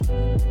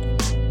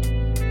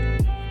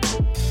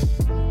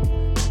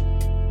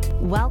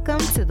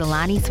to the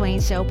Lonnie Swain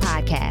Show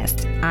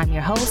podcast. I'm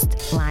your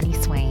host, Lonnie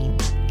Swain.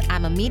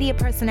 I'm a media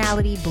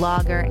personality,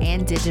 blogger,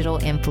 and digital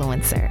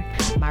influencer.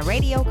 My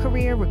radio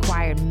career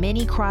required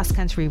many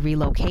cross-country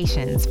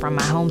relocations from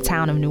my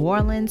hometown of New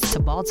Orleans to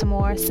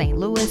Baltimore, St.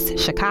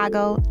 Louis,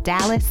 Chicago,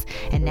 Dallas,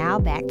 and now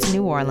back to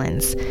New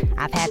Orleans.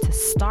 I've had to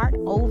start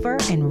over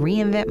and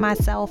reinvent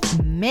myself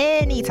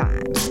many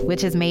times,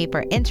 which has made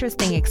for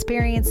interesting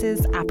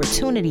experiences,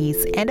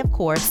 opportunities, and of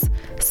course,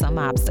 some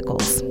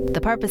obstacles.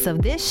 The purpose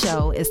of this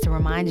show is to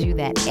remind you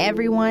that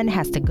everyone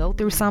has to go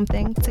through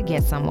something to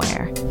get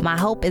somewhere. My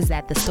hope is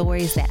that the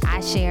stories that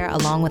I share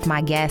along with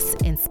my guests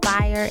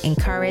inspire,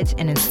 encourage,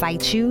 and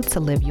incite you to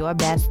live your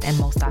best and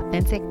most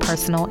authentic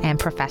personal and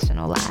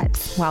professional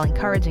lives while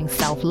encouraging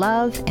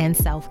self-love and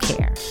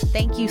self-care.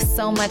 Thank you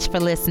so much for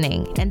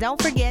listening. And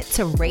don't forget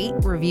to rate,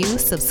 review,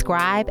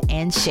 subscribe,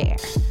 and share.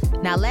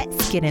 Now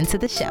let's get into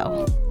the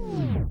show.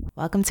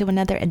 Welcome to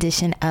another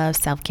edition of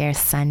Self-Care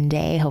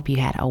Sunday. Hope you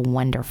had a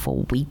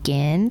wonderful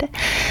weekend.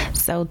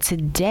 So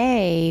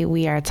today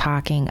we are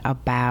talking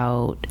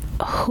about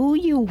who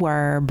you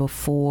were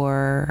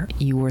before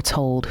you were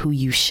told who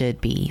you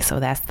should be. So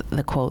that's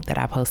the quote that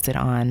I posted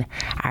on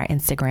our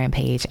Instagram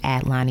page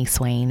at Lonnie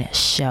Swain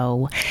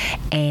Show.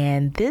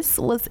 And this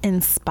was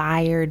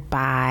inspired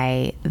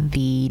by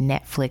the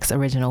Netflix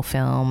original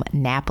film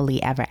Nappily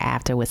Ever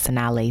After with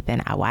Sanaa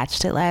Lathan. I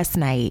watched it last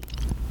night.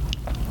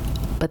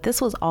 But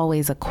this was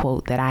always a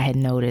quote that I had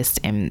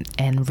noticed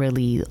and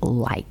really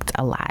liked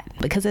a lot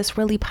because it's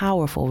really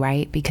powerful,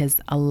 right? Because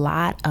a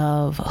lot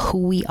of who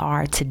we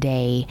are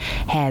today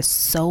has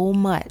so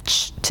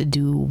much to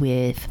do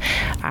with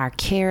our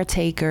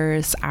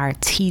caretakers, our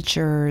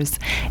teachers,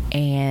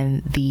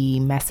 and the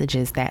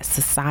messages that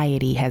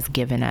society has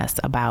given us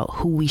about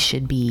who we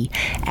should be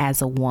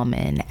as a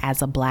woman,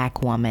 as a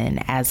Black woman,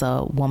 as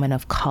a woman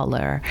of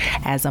color,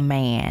 as a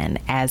man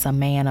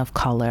of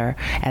color,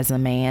 as a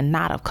man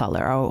not of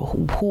color, or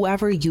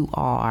whoever you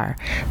are.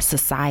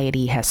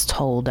 Society has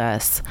told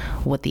us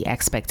what the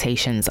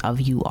expectations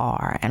of you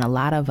are. And a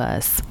lot of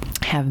us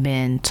have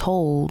been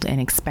told and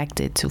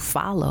expected to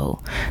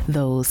follow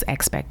those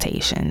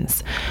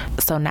expectations.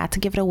 So not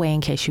to give it away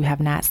in case you have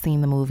not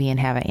seen the movie and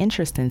have an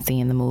interest in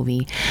seeing the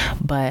movie,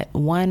 but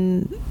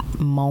one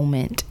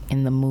moment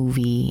in the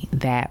movie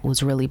that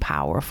was really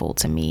powerful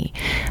to me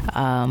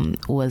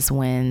was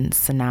when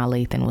Sanaa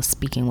Lathan was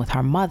speaking with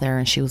her mother,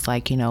 and she was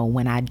like, you know,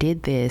 when I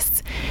did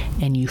this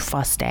and you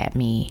fussed at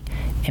me,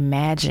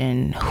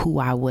 imagine who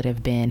I would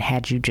have been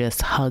had you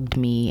just hugged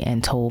me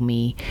and told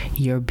me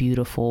you're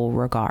beautiful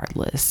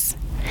regardless.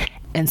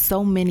 And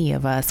so many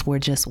of us were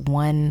just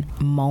one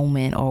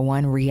moment or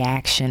one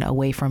reaction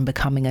away from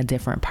becoming a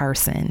different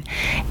person.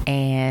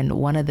 And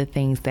one of the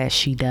things that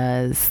she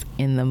does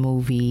in the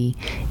movie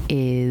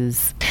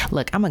is,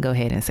 look, I'm going to go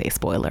ahead and say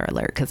spoiler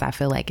alert because I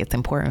feel like it's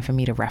important for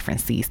me to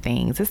reference these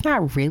things. It's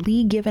not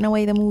really giving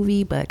away the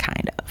movie, but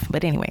kind of.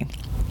 But anyway,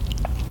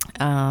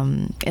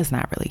 it's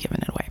not really giving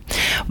it away.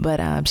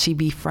 But she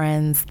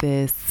befriends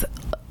this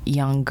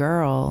young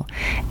girl,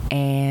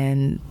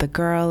 and the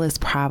girl is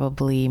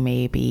probably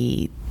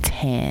maybe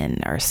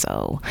 10 or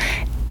so.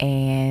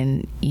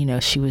 And, you know,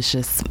 she was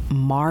just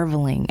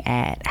marveling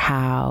at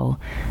how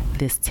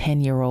this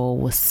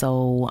 10-year-old was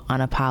so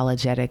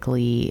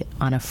unapologetically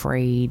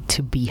unafraid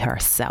to be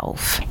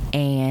herself.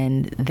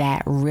 And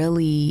that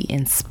really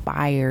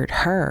inspired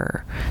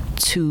her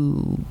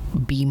to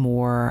be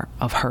more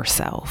of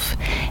herself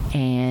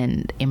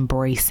and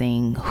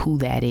embracing who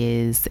that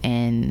is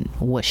and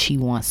what she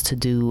wants to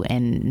do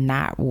and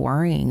not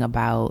worrying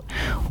about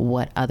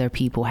what other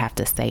people have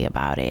to say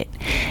about it.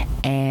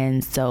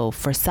 And so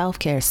for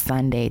Self-Care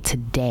Sunday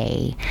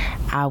today,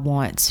 I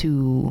want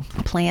to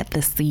plant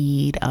the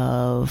seed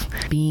of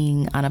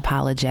being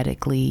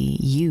unapologetically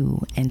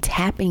you and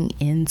tapping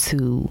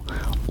into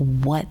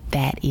what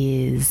that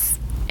is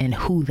and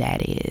who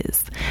that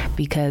is,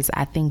 because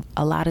I think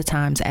a lot of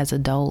times as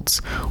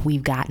adults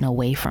we've gotten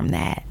away from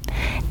that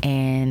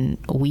and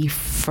we've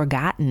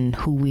forgotten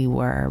who we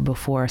were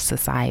before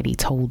society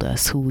told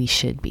us who we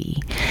should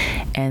be.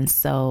 And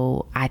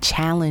so I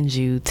challenge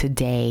you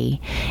today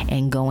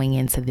and going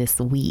into this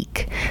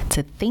week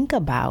to think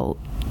about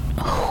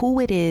who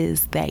it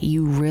is that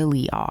you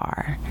really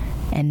are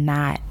and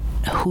not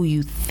who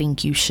you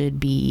think you should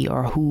be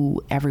or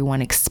who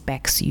everyone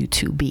expects you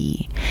to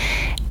be,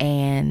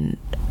 and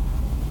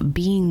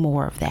being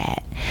more of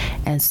that.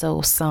 And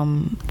so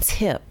some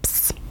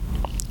tips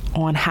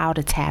on how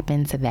to tap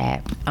into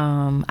that.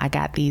 I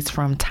got these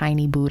from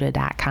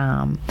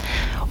tinybuddha.com.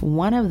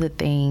 One of the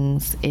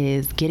things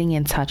is getting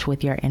in touch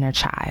with your inner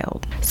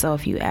child. So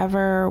if you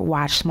ever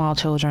watch small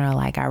children, or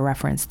like I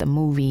referenced the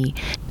movie,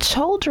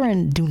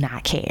 children do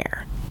not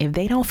care. If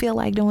they don't feel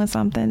like doing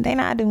something, they're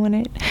not doing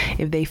it.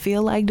 If they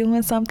feel like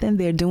doing something,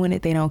 they're doing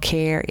it. They don't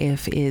care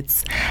if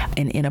it's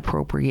an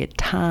inappropriate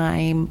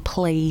time,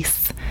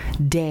 place,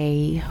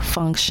 day,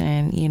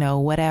 function, you know,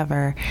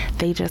 whatever.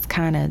 They just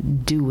kind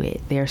of do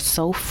it. They're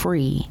so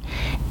free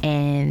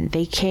and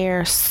they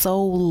care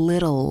so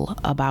little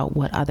about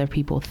what other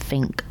people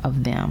think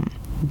of them.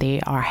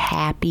 They are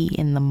happy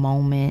in the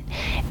moment.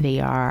 They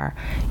are,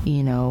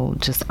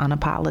 just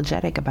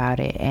unapologetic about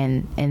it.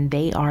 And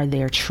they are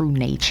their true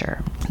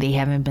nature. They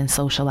haven't been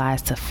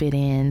socialized to fit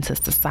into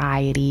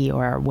society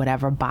or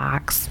whatever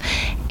box.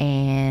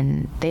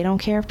 And they don't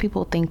care if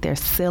people think they're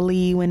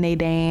silly when they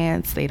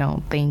dance. They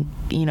don't think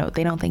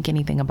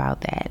anything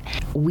about that.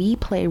 We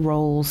play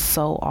roles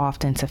so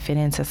often to fit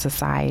into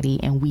society,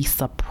 and we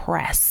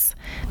suppress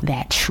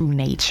that true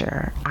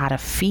nature out of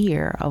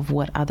fear of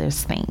what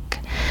others think.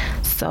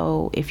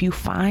 So if you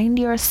find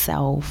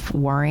yourself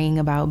worrying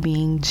about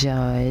being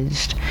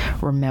judged,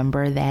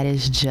 remember that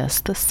is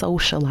just the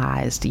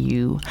socialized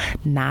you,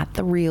 not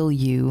the real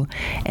you.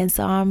 And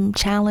so I'm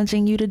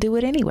challenging you to do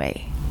it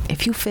anyway.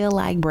 If you feel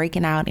like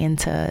breaking out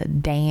into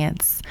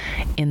dance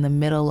in the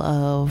middle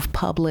of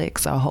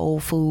Publix or Whole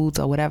Foods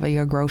or whatever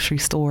your grocery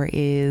store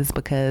is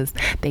because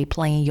they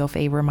playing your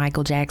favorite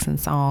Michael Jackson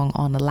song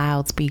on the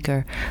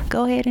loudspeaker,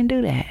 go ahead and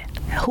do that.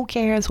 Who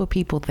cares what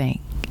people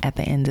think at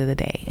the end of the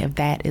day, if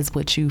that is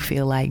what you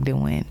feel like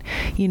doing,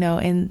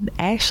 and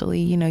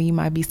actually, you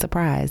might be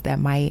surprised. That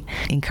might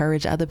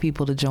encourage other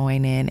people to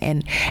join in.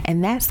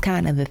 And that's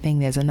kind of the thing.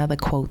 There's another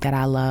quote that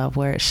I love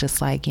where it's just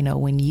like,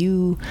 when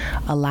you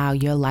allow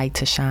your light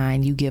to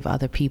shine, you give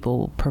other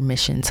people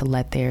permission to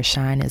let theirs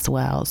shine as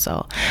well.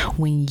 So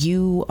when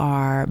you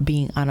are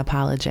being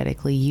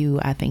unapologetically you,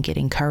 I think it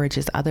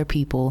encourages other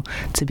people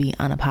to be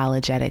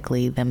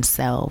unapologetically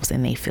themselves,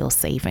 and they feel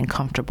safe and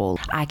comfortable.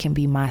 I can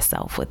be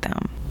myself with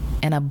them.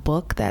 And a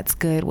book that's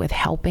good with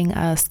helping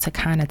us to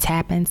kind of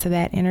tap into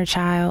that inner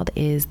child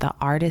is The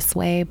Artist's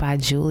Way by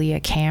Julia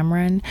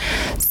Cameron.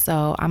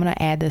 So I'm going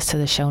to add this to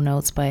the show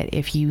notes, but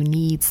if you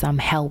need some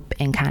help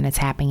in kind of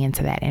tapping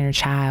into that inner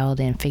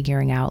child and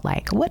figuring out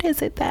like, what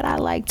is it that I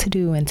like to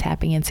do, and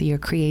tapping into your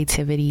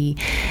creativity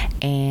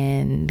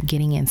and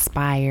getting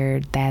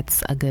inspired,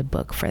 that's a good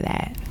book for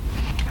that.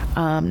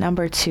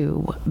 Number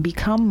 2,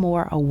 become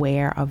more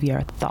aware of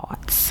your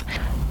thoughts.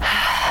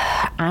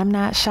 I'm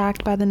not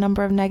shocked by the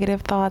number of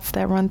negative thoughts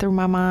that run through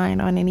my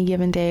mind on any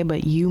given day,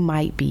 but you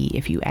might be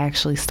if you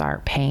actually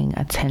start paying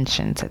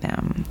attention to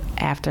them.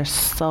 After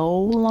so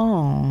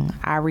long,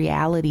 our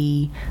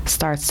reality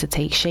starts to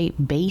take shape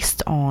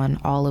based on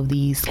all of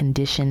these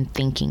conditioned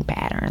thinking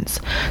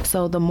patterns.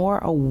 So the more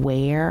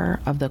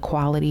aware of the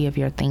quality of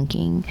your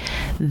thinking,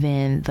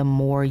 then the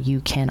more you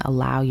can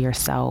allow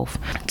yourself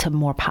to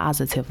more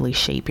positively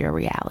shape your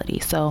reality.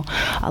 So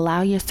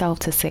allow yourself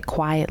to sit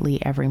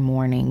quietly every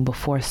morning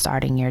before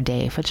starting your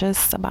day for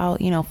just about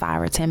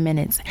 5 or 10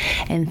 minutes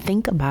and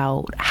think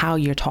about how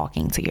you're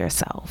talking to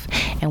yourself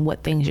and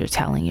what things you're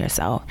telling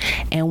yourself.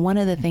 And one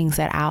of the things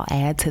that I'll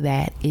add to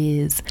that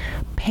is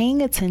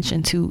paying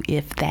attention to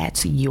if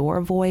that's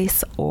your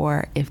voice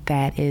or if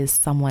that is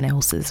someone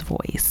else's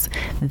voice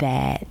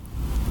that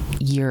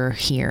you're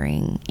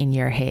hearing in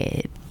your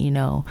head.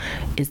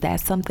 Is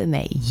that something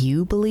that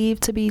you believe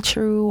to be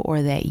true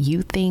or that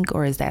you think,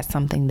 or is that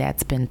something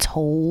that's been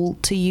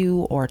told to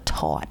you or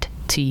taught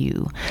to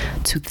you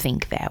to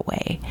think that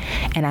way?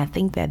 And I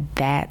think that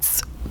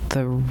that's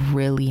the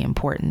really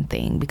important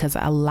thing, because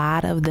a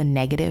lot of the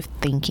negative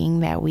thinking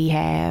that we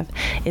have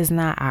is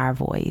not our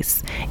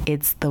voice.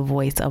 It's the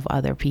voice of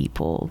other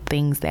people,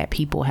 things that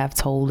people have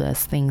told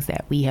us, things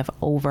that we have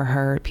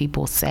overheard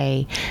people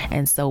say.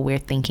 And so we're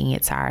thinking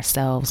it to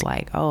ourselves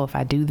like, oh, if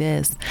I do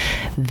this,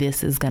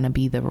 this is going to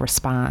be the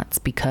response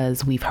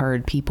because we've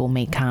heard people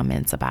make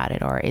comments about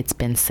it or it's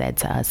been said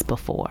to us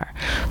before.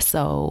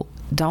 So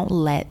don't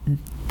let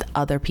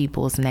other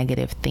people's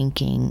negative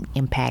thinking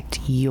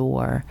impact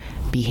your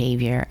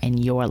behavior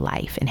and your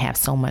life and have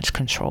so much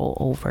control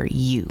over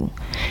you.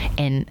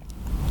 And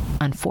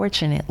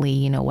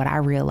unfortunately, what I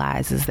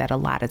realize is that a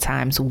lot of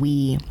times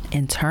we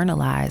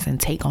internalize and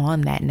take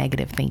on that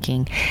negative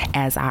thinking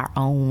as our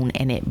own,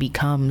 and it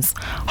becomes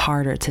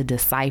harder to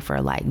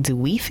decipher, like, do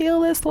we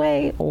feel this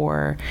way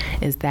or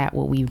is that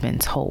what we've been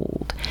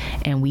told?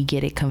 And we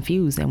get it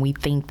confused and we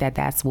think that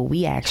that's what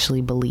we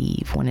actually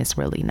believe when it's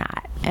really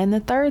not. And the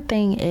third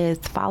thing is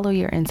follow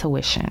your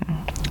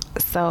intuition.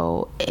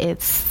 So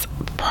it's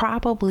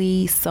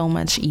probably so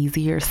much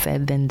easier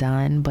said than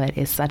done, but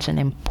it's such an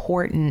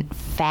important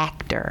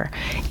factor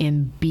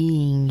in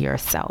being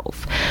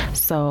yourself.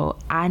 So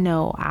I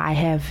know I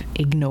have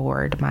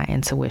ignored my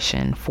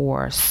intuition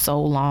for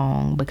so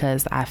long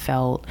because I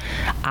felt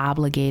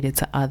obligated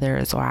to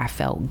others, or I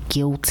felt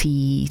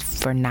guilty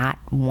for not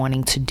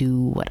wanting to do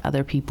what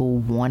other people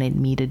wanted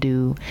me to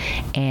do.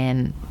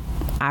 And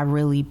I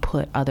really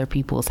put other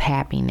people's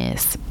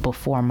happiness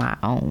before my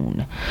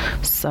own.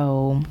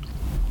 So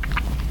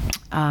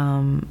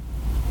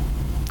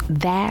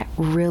that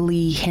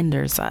really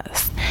hinders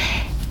us.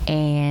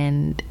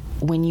 And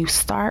when you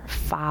start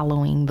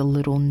following the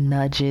little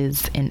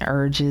nudges and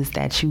urges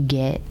that you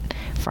get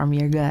from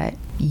your gut,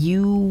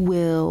 you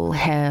will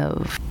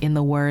have, in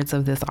the words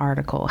of this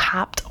article,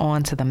 hopped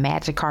onto the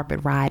magic carpet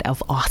ride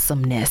of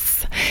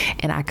awesomeness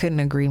And I couldn't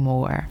agree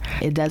more.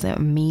 It doesn't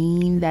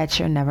mean that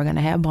you're never going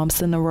to have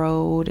bumps in the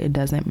road. It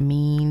doesn't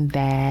mean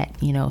that,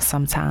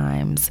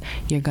 sometimes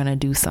you're going to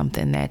do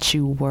something that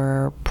you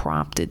were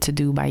prompted to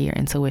do by your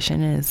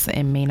intuition.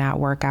 It may not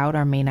work out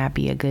or may not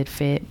be a good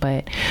fit.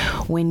 But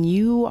when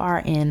you are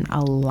in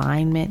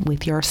alignment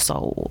with your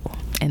soul,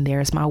 and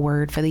there's my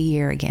word for the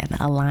year again,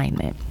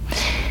 alignment,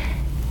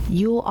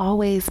 you'll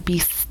always be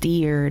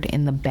steered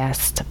in the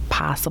best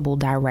possible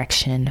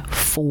direction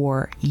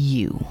for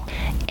you.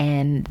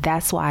 And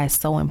that's why it's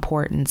so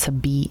important to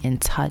be in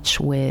touch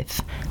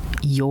with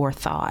your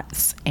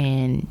thoughts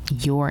and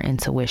your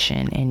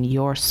intuition and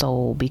your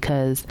soul,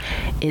 because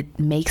it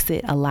makes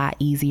it a lot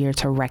easier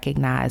to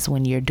recognize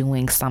when you're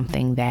doing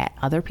something that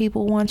other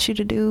people want you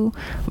to do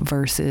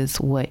versus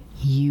what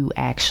you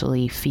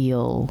actually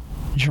feel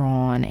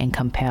drawn and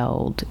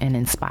compelled and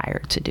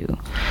inspired to do.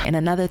 And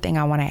another thing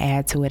I want to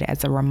add to it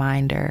as a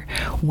reminder,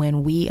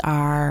 when we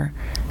are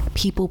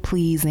people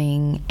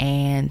pleasing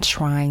and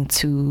trying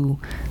to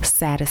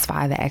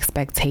satisfy the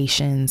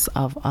expectations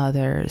of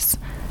others,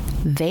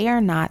 they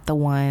are not the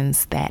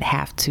ones that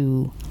have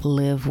to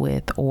live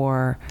with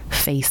or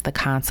face the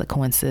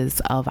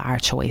consequences of our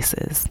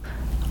choices.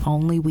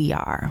 Only we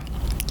are.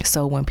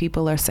 So when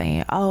people are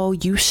saying, oh,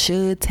 you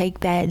should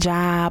take that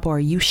job, or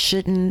you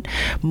shouldn't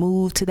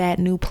move to that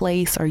new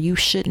place, or you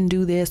shouldn't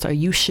do this, or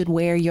you should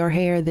wear your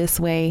hair this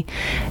way,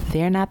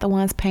 they're not the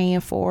ones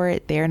paying for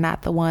it. They're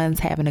not the ones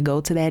having to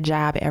go to that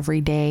job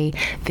every day.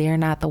 They're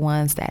not the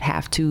ones that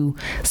have to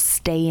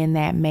stay in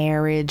that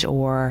marriage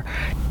or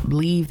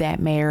leave that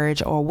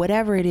marriage or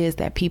whatever it is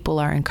that people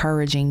are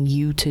encouraging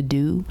you to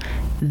do.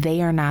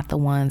 They are not the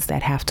ones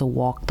that have to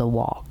walk the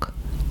walk.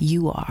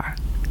 You are.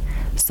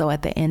 So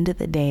at the end of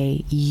the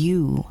day,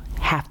 you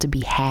have to be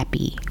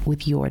happy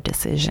with your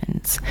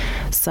decisions.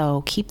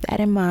 So keep that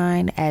in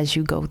mind as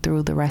you go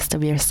through the rest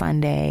of your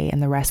Sunday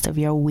and the rest of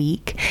your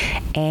week.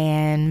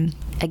 And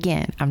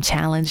again, I'm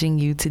challenging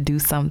you to do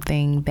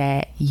something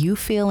that you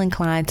feel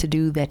inclined to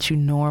do that you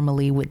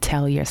normally would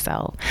tell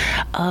yourself,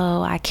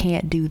 oh, I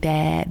can't do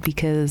that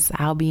because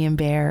I'll be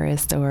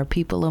embarrassed, or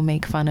people will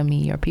make fun of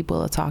me, or people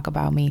will talk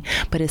about me,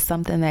 but it's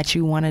something that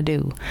you want to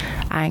do.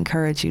 I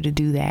encourage you to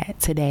do that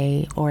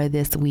today or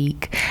this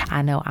week.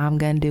 I know I'm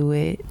going to do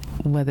it,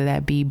 whether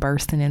that be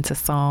bursting into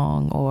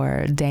song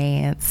or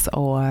dance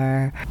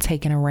or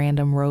taking a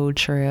random road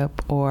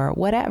trip or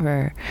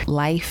whatever.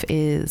 Life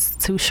is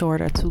too short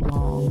or too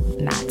long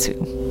not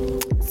to.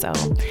 So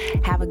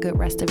have a good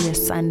rest of your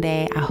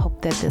Sunday. I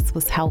hope that this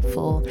was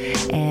helpful,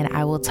 and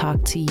I will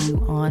talk to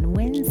you on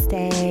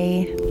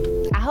Wednesday.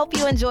 I hope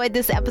you enjoyed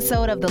this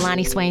episode of the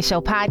Lonnie Swain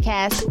Show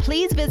podcast.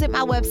 Please visit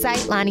my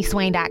website,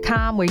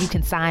 LonnieSwain.com, where you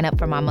can sign up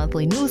for my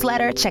monthly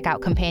newsletter, check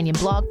out companion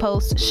blog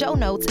posts, show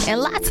notes, and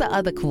lots of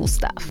other cool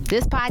stuff.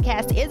 This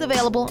podcast is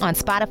available on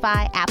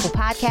Spotify, Apple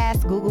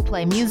Podcasts, Google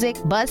Play Music,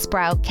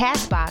 Buzzsprout,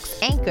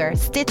 Castbox, Anchor,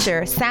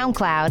 Stitcher,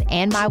 SoundCloud,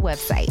 and my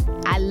website.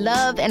 I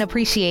love and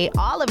appreciate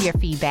all of your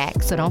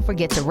feedback, so don't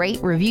forget to rate,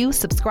 review,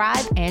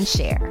 subscribe, and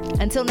share.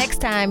 Until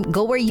next time,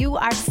 go where you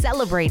are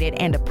celebrated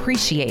and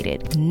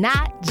appreciated,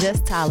 not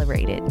just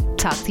tolerated.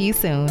 Talk to you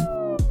soon.